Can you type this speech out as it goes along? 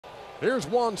Here's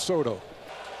Juan Soto.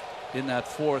 In that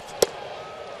fourth,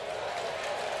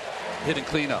 hitting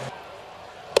cleanup.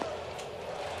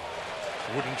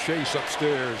 Wooden chase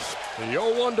upstairs. The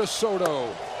 0-1 to Soto.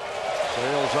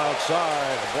 Sails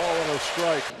outside. A ball and a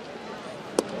strike.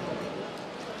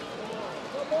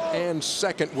 And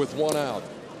second with one out.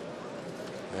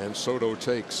 And Soto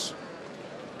takes.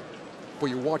 Well,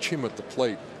 you watch him at the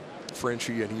plate,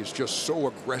 Frenchie, and he's just so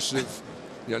aggressive,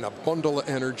 and a bundle of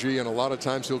energy. And a lot of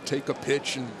times he'll take a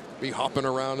pitch and be hopping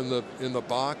around in the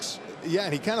box. Yeah,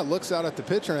 and he kind of looks out at the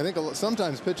pitcher, and I think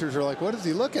sometimes pitchers are like, "What is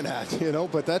he looking at?" You know,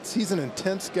 but he's an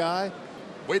intense guy.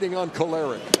 Waiting on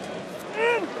Kolarek.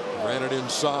 Ran it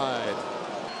inside.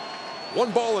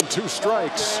 1 ball and 2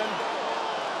 strikes.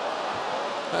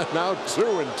 And now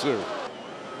 2-2.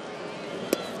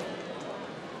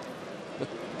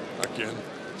 Again,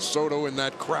 Soto in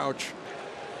that crouch.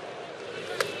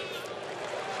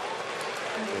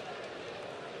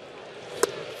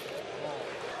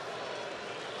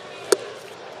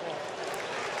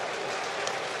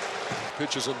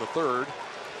 Pitches in the third.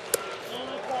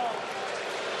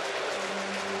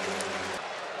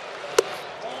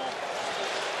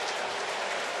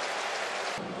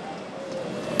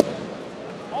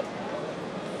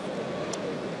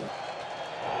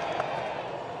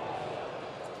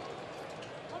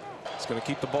 It's going to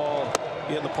keep the ball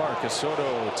in the park as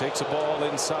Soto takes a ball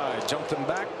inside, jumped him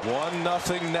back.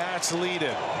 1-0 Nats lead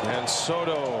it, and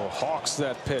Soto hawks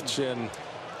that pitch and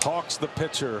hawks the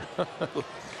pitcher.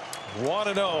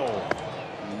 1-0.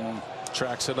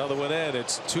 Tracks another one in.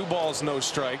 It's 2 balls, no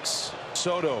strikes.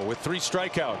 Soto with 3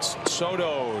 strikeouts.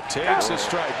 Soto takes a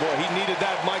strike. Boy, he needed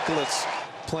that. Michaelis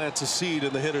plants a seed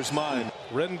in the hitter's mind.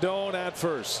 Rendon at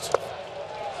first.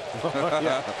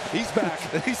 Yeah, he's back.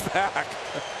 He's back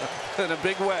in a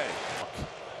big way.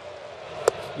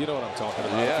 You know what I'm talking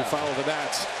about. Yeah. If you follow the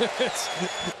Nats.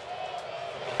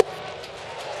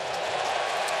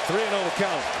 3-0 the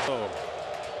count. Oh.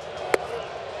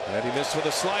 And he missed with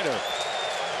a slider.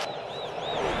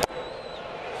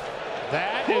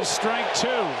 That is strike 2.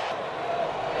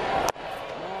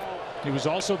 He was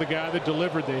also the guy that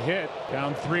delivered the hit.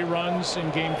 Down 3 runs in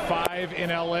Game 5 in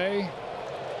LA.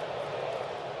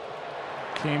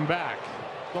 Came back.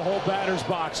 The whole batter's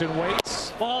box and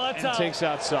waits. Ball, that's out. Takes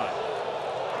outside.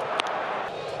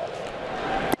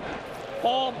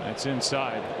 Ball. That's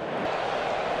inside.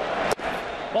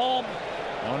 Ball.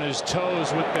 On his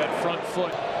toes with that front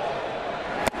foot.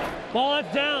 Ball,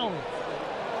 that's down.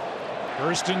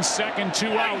 First and second, 2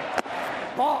 out.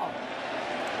 Ball.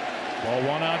 Ball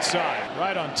 1 outside.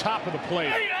 Right on top of the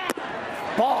plate.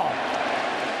 Ball.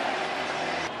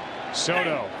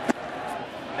 Soto.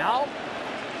 Now.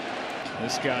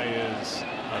 This guy is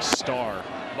a star.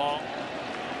 Ball.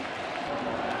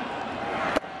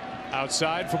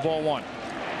 Outside for ball 1.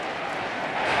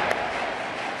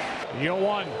 The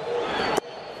 0-1.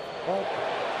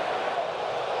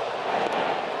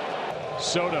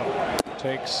 Soto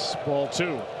takes ball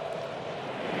 2.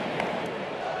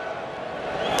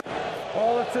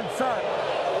 Ball, that's inside.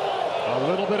 A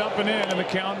little bit up and in, and the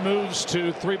count moves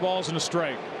to 3 balls and a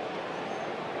strike.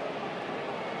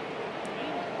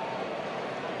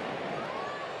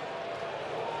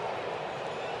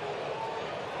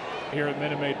 Here at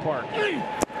Minute Maid Park.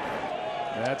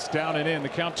 That's down and in. The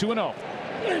count 2-0.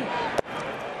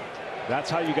 That's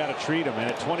how you got to treat him, and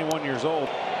at 21 years old.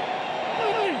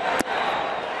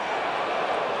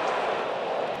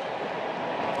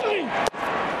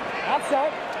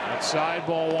 Outside. Outside,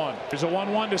 ball 1. There's a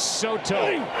 1-1 to Soto.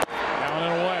 Down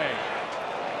and away.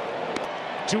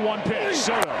 2-1 pitch.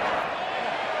 Soto.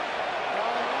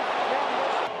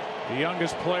 The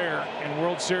youngest player in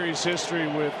World Series history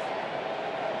with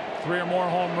 3 or more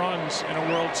home runs in a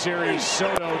World Series.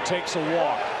 Soto takes a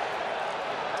walk.